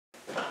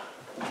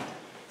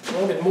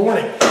Well, good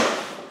morning,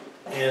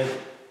 and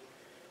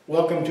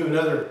welcome to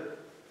another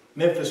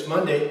Memphis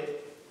Monday.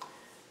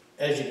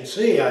 As you can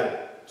see,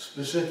 I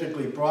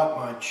specifically brought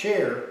my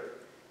chair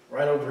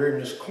right over here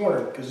in this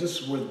corner because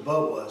this is where the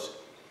boat was.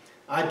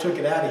 I took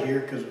it out of here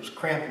because it was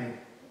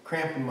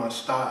cramping my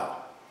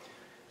style.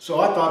 So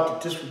I thought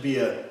that this would be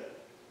a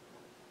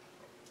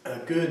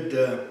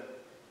good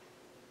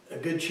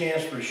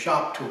chance for a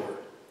shop tour.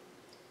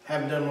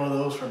 Haven't done one of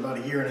those for about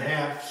a year and a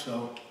half,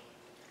 so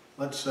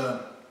let's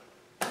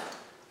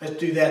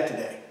do that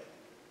today.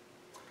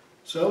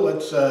 So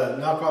let's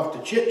knock off the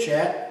chit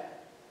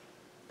chat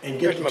and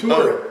get the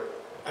tour.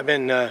 I've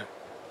been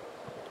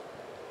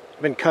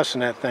cussing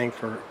that thing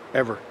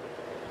forever.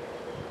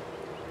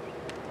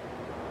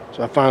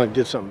 So I finally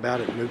did something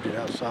about it and moved it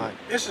outside.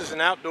 This is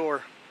an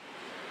outdoor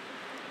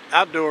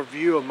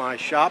view of my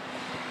shop.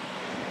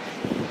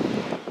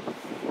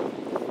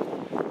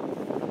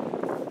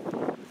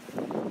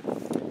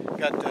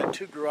 Got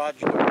two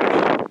garage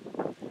doors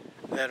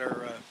that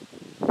are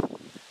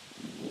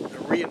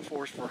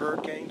reinforced for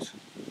hurricanes.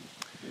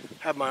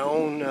 Have my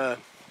own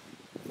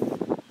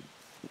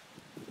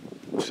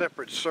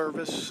separate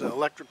service,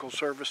 electrical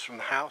service from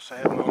the house. I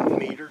have my own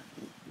meter.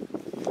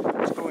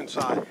 Let's go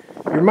inside.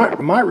 You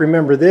might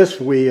remember this.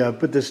 We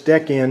put this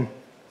deck in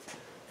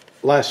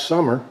last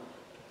summer.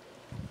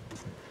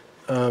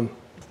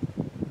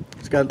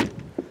 It's got a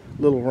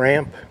little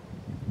ramp.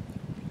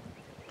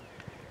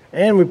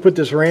 And we put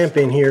this ramp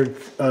in here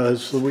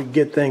so we can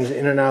get things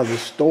in and out of the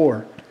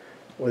store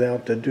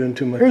without doing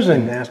too much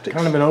gymnastics.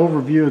 Kind of an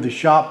overview of the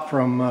shop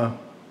from the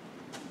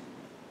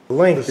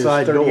length is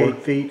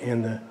 38 feet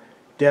and the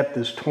depth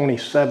is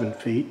 27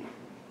 feet.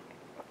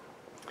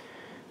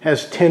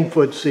 Has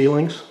 10-foot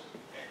ceilings.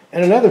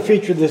 And another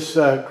feature this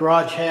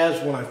garage has,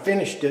 when I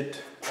finished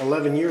it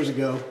 11 years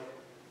ago,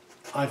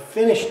 I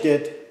finished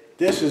it.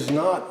 This is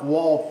not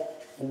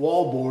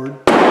wallboard.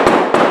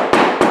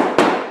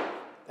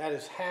 That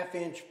is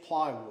 1/2-inch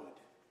plywood.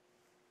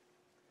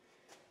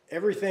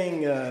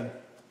 Everything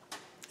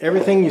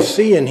you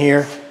see in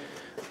here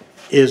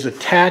is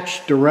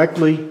attached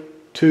directly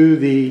to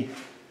the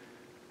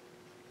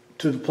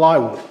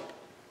plywood.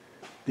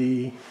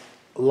 The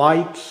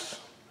lights,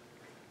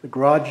 the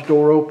garage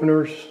door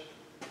openers,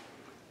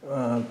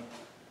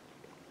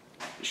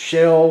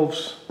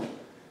 shelves,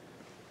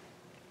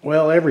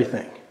 well,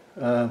 everything.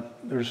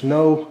 There's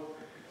no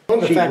one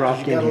of the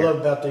factors you gotta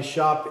love about this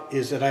shop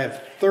is that I have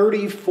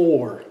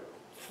 34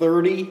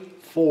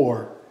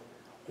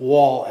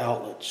 wall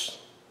outlets.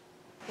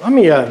 Let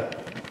me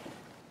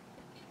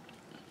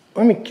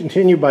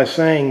continue by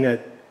saying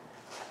that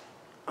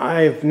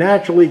I've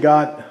naturally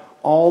got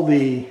all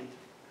the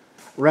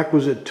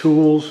requisite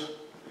tools,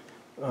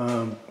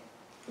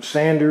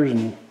 sanders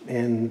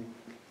and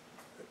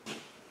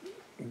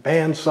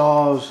band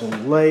saws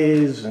and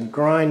lathes and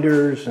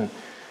grinders and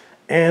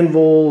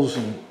anvils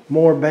and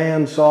more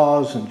band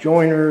saws and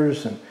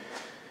joiners and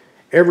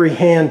every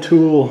hand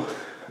tool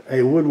a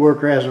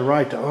woodworker has a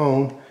right to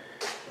own.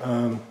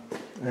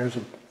 There's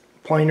a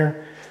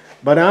planer,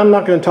 but I'm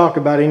not going to talk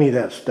about any of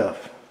that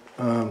stuff.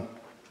 I'm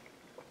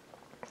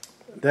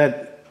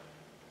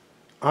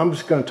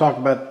just going to talk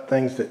about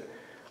things that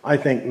I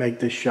think make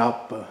this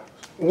shop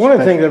one of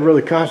the things I've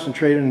really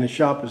concentrated in the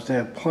shop is to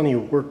have plenty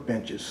of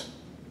workbenches.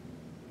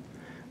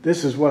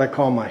 This is what I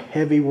call my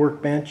heavy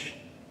workbench.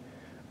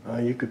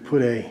 You could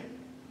put a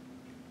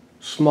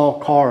small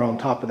car on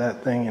top of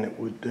that thing and it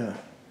would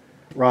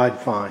ride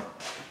fine.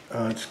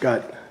 It's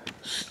got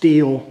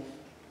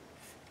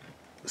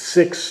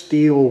 6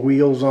 steel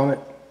wheels on it.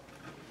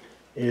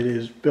 It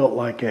is built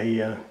like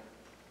a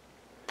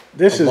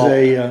this is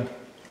a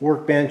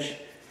workbench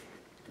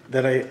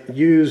that I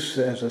use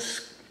as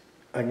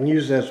I can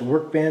use it as a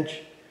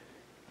workbench.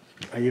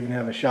 I even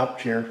have a shop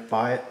chair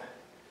by it.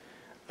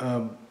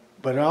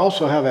 But I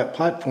also have that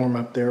platform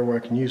up there where I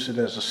can use it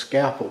as a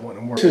scaffold when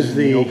I'm working on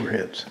the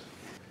overheads.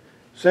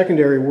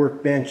 Secondary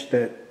workbench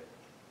that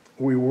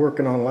we were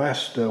working on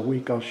last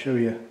week, I'll show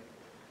you.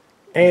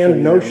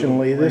 And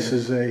notionally, this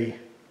is a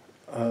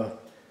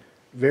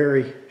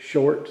very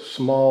short,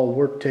 small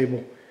work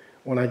table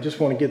when I just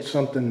want to get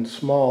something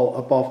small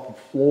up off the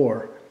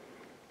floor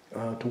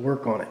to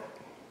work on it.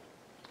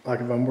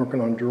 Like if I'm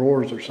working on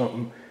drawers or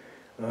something,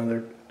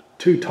 they're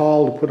too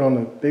tall to put on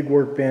a big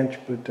workbench,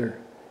 but they're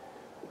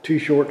too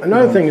short.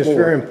 Another thing that's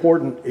very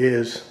important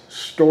is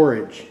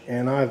storage,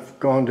 and I've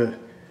gone to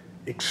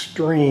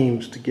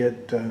extremes to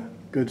get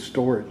good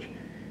storage.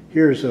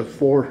 Here's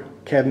 4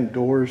 cabinet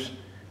doors,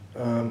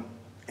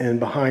 and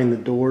behind the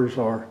doors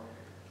are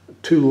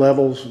 2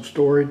 levels of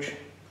storage.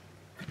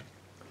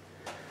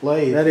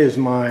 That is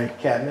my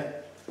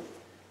cabinet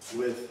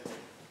with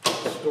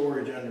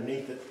storage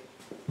underneath it.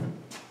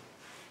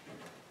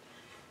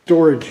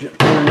 Storage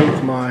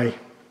underneath my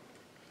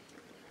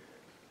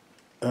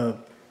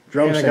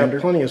drum sander. I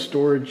got plenty of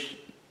storage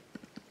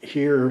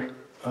here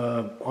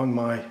on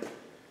my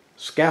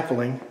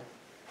scaffolding.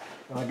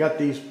 I got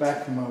these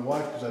back from my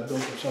wife because I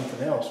built for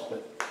something else,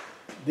 but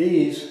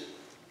these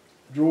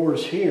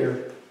drawers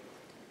here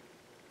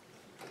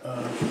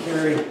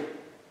carry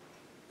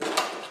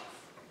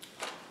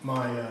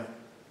my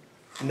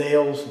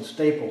nails and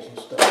staples and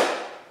stuff.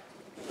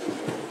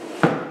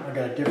 I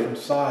got a different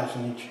size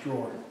in each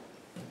drawer.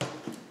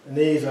 And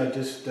these I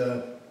just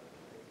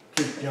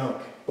keep junk.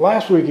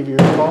 Last week, if you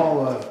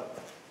recall,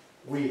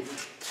 we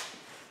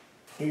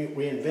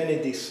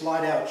invented these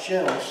slide-out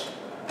shelves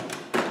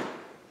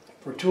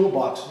for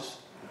toolboxes.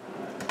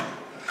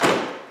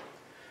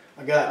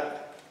 I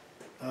got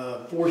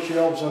 4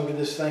 shelves under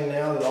this thing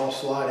now that all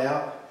slide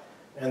out,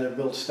 and they're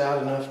built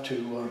stout enough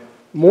to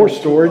more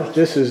storage.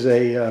 This is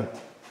a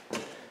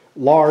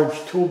large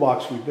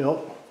toolbox we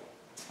built.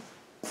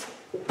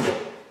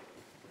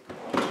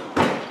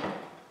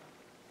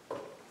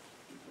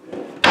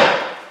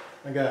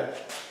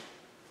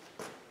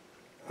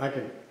 I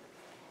could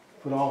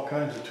put all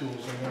kinds of tools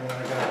in there, and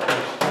I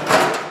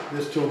got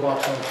this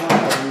toolbox on top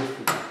I use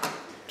for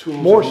tools.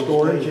 More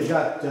storage. I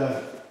got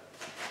I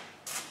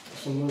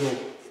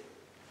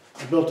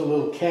built a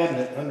little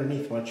cabinet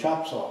underneath my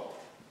chop saw.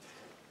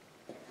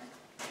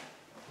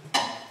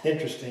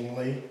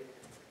 Interestingly,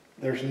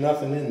 there's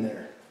nothing in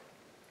there.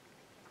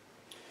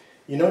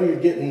 You know you're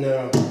getting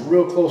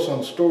real close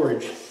on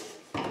storage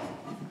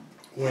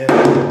when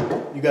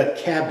you got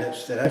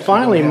cabinets that actually.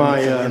 Finally,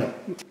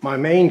 my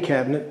main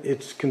cabinet,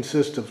 it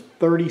consists of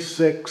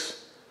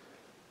 36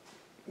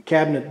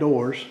 cabinet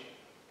doors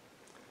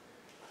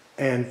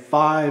and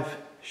 5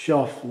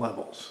 shelf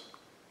levels.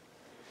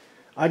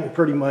 I can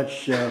pretty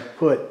much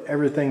put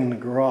everything in the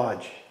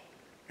garage,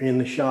 in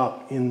the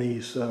shop, in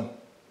these.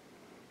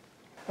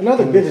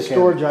 Another bit of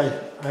storage I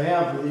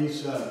have are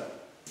these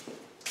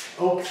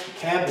oak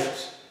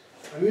cabinets.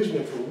 I'm using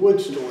it for wood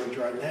storage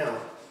right now,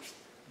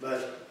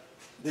 but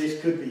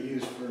these could be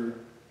used for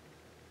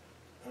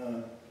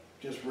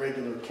just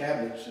regular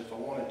cabinets if I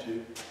wanted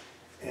to.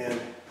 And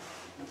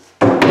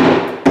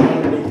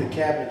underneath the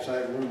cabinets I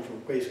have room for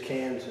waste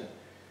cans and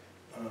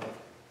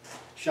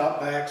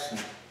shop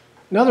vacs.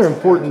 Another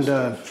important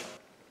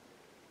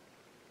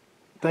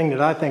thing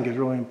that I think is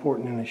really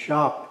important in the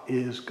shop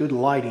is good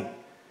lighting.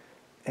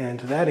 And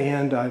to that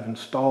end, I've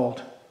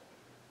installed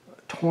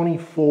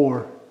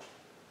 24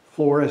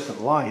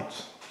 fluorescent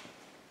lights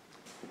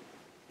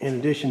in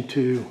addition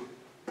to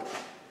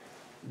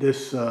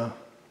this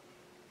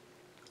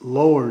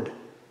lowered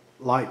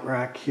light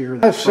rack here.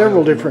 I have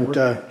several different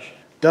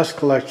dust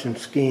collection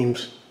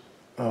schemes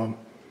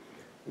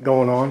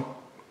going on.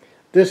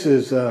 This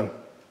is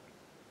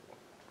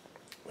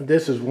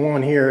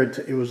one here.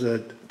 It was a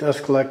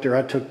dust collector.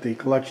 I took the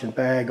collection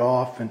bag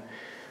off, and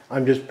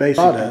I'm just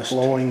basically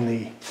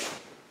blowing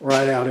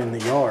right out in the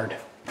yard.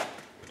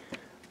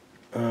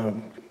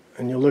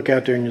 And you'll look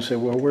out there and you'll say,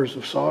 well, where's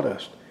the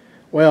sawdust?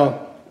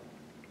 Well,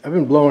 I've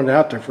been blowing it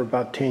out there for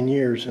about 10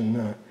 years,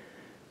 and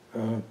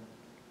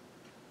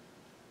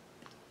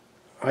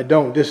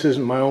this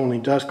isn't my only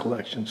dust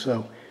collection,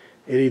 so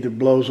it either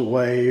blows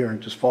away or it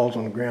just falls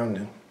on the ground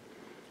and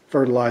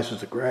fertilizes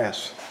the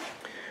grass.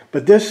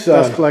 But this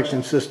dust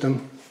collection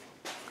system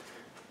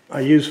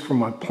I use for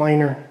my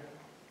planer.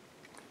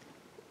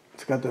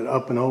 It's got that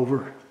up and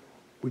over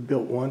we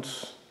built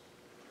once.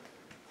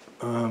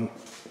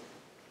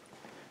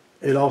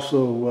 It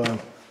also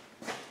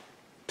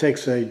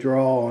takes a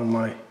draw on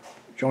my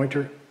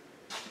jointer,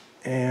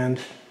 and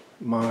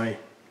my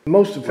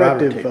most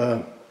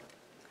effective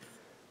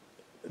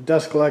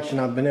dust collection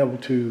I've been able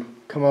to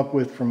come up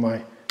with from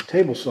my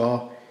table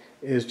saw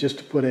is just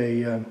to put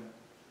a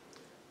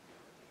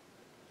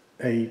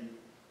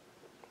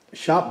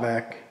shop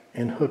vac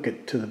and hook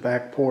it to the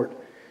back port.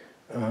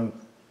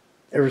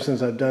 Ever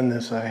since I've done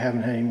this, I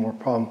haven't had any more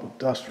problems with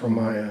dust from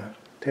my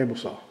table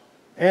saw.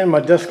 And my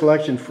dust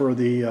collection for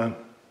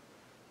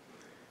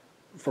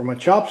my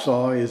chop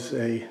saw is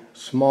a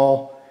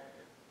small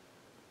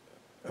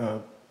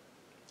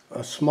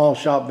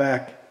shop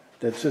vac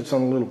that sits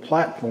on a little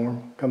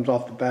platform, comes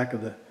off the back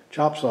of the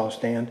chop saw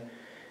stand,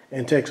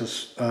 and takes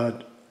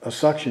a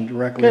suction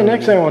directly. Okay,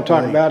 next thing I want to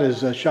talk about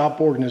is shop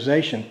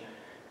organization.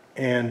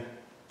 And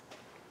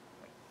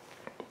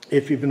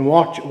if you've been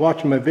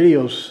watching my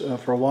videos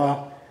for a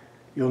while,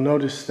 you'll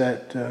notice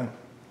that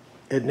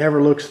it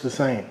never looks the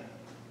same.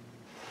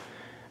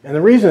 And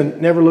the reason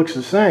it never looks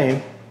the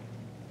same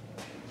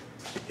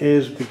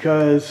is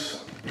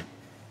because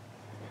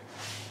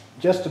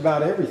just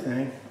about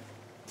everything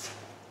is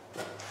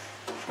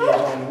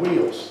on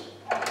wheels.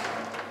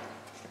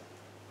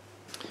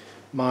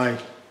 My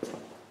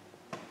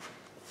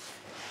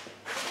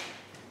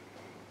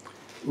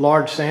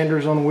large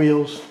sander's on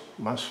wheels,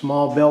 my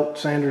small belt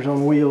sander's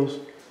on wheels,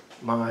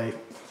 my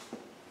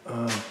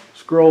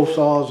scroll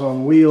saw's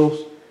on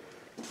wheels,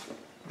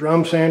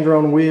 drum sander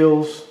on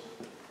wheels,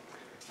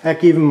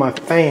 heck, even my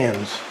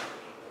fans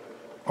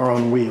are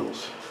on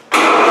wheels.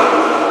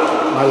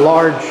 My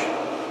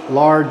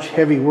large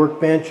heavy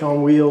workbench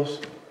on wheels.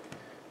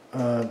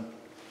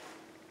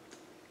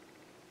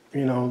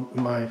 You know,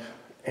 my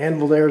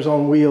anvil there's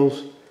on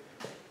wheels.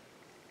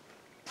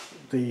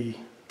 The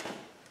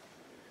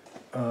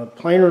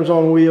planer's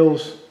on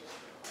wheels.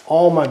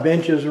 All my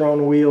benches are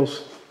on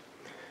wheels.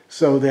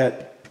 So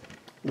that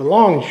the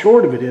long and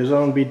short of it is, I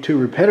don't want to be too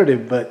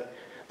repetitive, but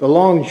the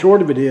long and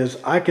short of it is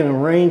I can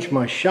arrange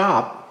my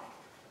shop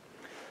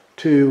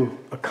to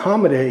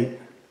accommodate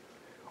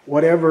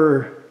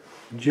whatever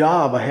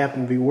job I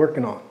happen to be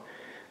working on.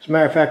 As a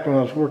matter of fact, when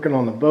I was working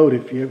on the boat,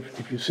 if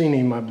you've seen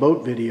any of my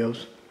boat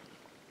videos,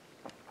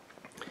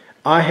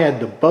 I had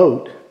the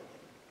boat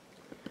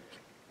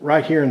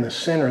right here in the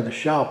center of the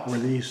shop where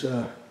these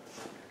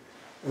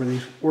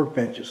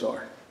workbenches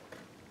are.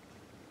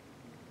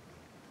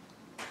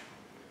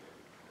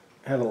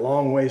 I had a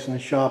long ways in the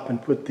shop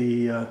and put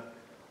the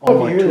all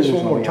my tools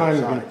on the outside.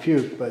 You're going to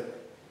puke, but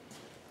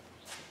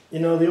you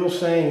know the old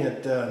saying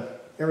that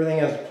everything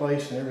has a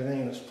place and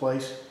everything in its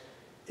place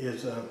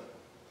is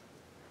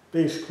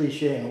biggest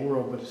cliche in the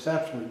world, but it's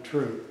absolutely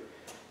true.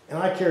 And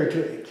I carry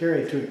it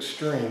to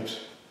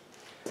extremes.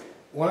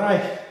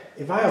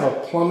 If I have a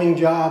plumbing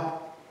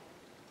job,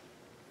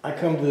 I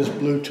come to this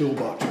blue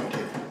toolbox right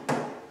here.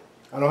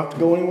 I don't have to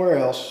go anywhere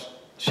else.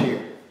 It's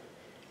here.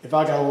 If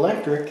I got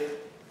electric,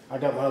 I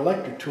got my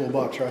electric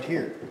toolbox right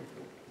here.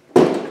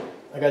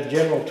 I got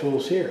general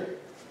tools here.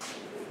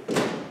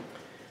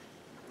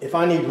 If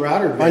I need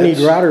router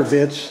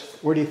bits,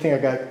 where do you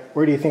think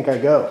I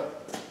go?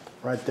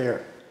 Right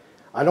there.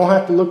 I don't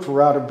have to look for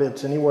router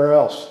bits anywhere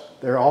else.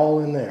 They're all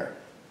in there.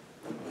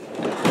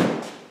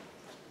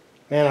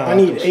 Man, I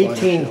need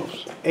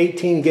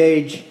 18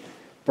 gauge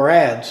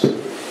brads.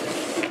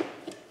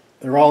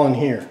 They're all in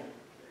here.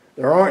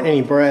 There aren't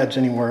any brads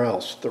anywhere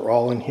else. They're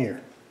all in here.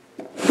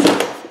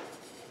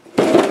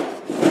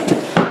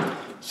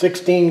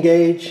 16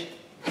 gauge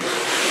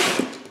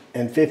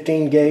and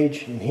 15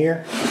 gauge in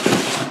here.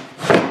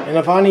 And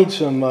if I need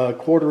some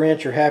 1/4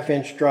 inch or 1/2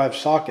 inch drive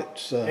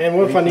sockets, and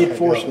what if I need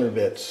Forstner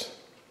bits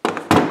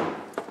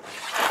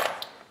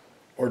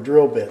or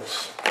drill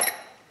bits?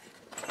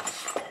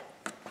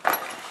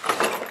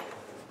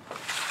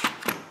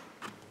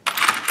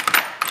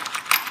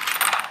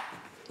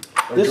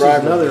 This is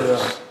another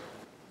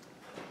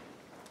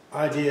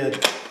idea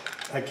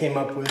I came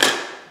up with.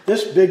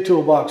 This big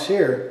toolbox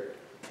here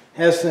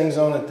has things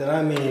on it that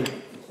I may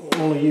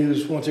only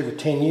use once every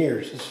 10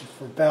 years. This is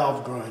for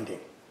valve grinding.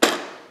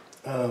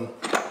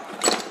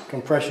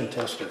 Compression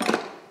tester.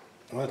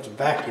 Well, that's a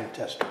vacuum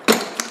tester.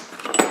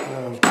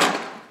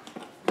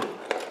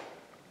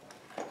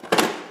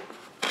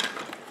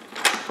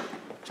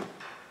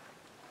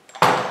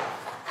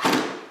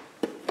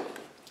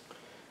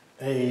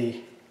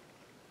 A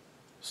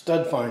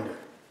stud finder.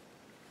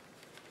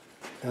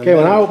 Okay,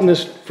 when I open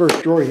this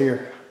first drawer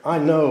here, I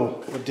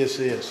know what this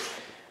is.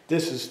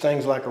 This is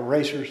things like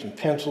erasers and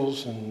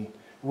pencils and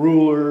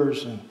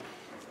rulers and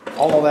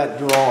all that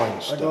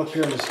drawing stuff. I go up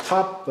here in this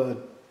top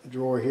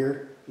drawer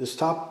here, this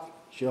top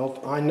shelf,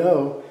 I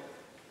know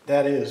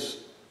that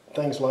is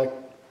things like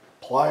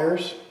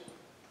pliers.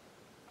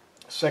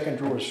 Second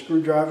drawer is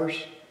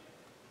screwdrivers,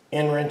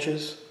 end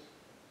wrenches.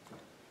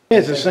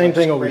 It's the same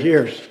thing over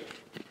here.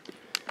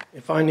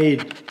 If I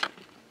need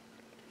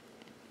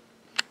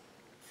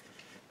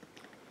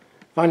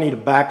a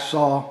back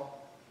saw,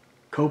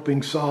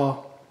 coping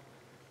saw,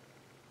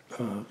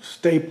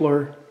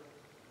 stapler,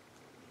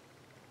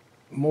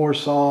 more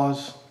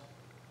saws,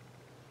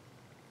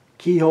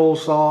 keyhole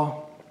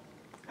saw,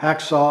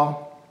 hacksaw,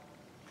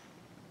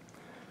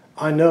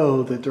 I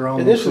know that they're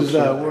on. And this is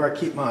where I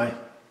keep my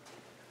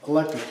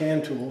electric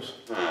hand tools.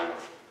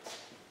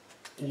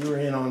 You were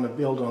in on the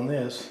build on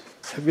this.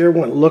 Have you ever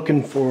went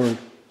looking for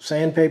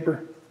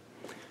sandpaper?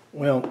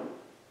 Well,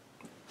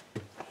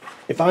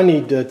 if I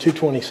need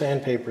 220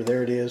 sandpaper,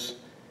 there it is.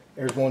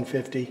 There's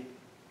 150,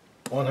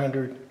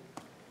 100,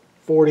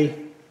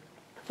 40.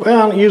 Well,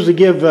 I don't usually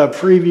give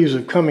previews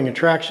of coming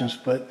attractions,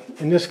 but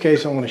in this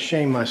case, I want to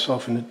shame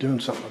myself into doing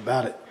something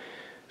about it.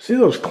 See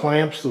those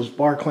clamps, those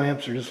bar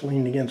clamps are just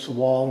leaned against the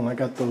wall, and I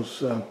got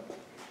those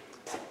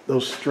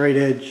straight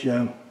edge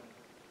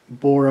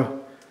Bora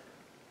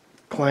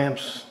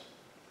clamps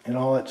and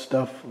all that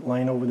stuff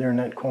laying over there in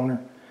that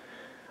corner.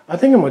 I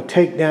think I'm going to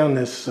take down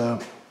this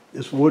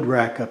this wood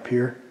rack up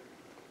here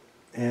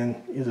and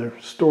either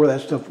store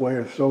that stuff away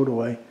or throw it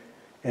away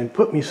and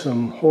put me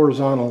some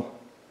horizontal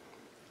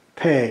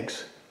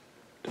pegs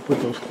to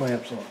put those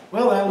clamps on.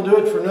 Well, that'll do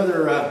it for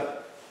another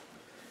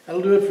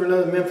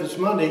Memphis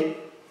Monday.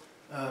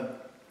 I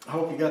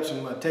hope you got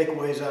some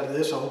takeaways out of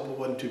this. I hope it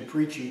wasn't too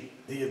preachy.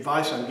 The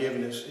advice I'm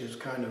giving is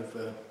kind of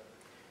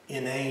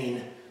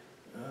inane.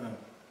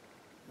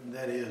 And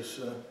that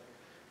is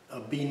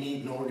be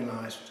neat and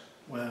organized.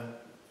 Well,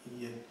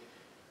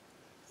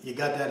 you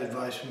got that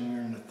advice when you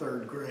were in the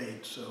 3rd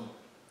grade, so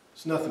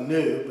it's nothing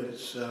new, but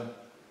it's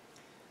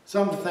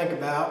something to think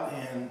about,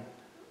 and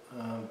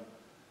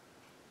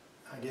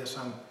I guess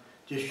I'm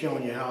just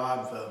showing you how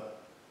I've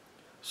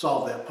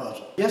solved that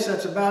puzzle. Yes,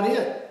 that's about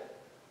it.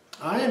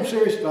 I am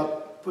serious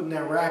about putting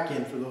that rack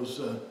in for those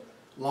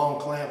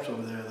long clamps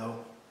over there, though.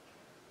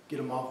 Get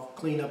them off,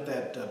 clean up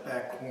that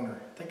back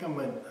corner. I think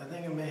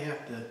I may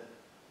have to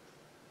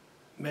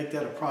make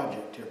that a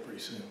project here pretty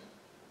soon.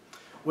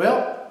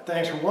 Well,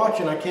 thanks for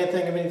watching. I can't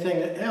think of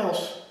anything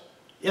else.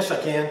 Yes, I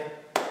can.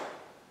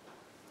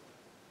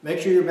 Make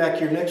sure you're back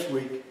here next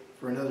week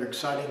for another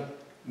exciting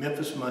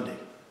Memphis Monday.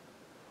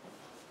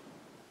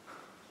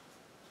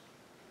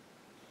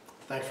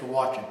 Thanks for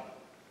watching.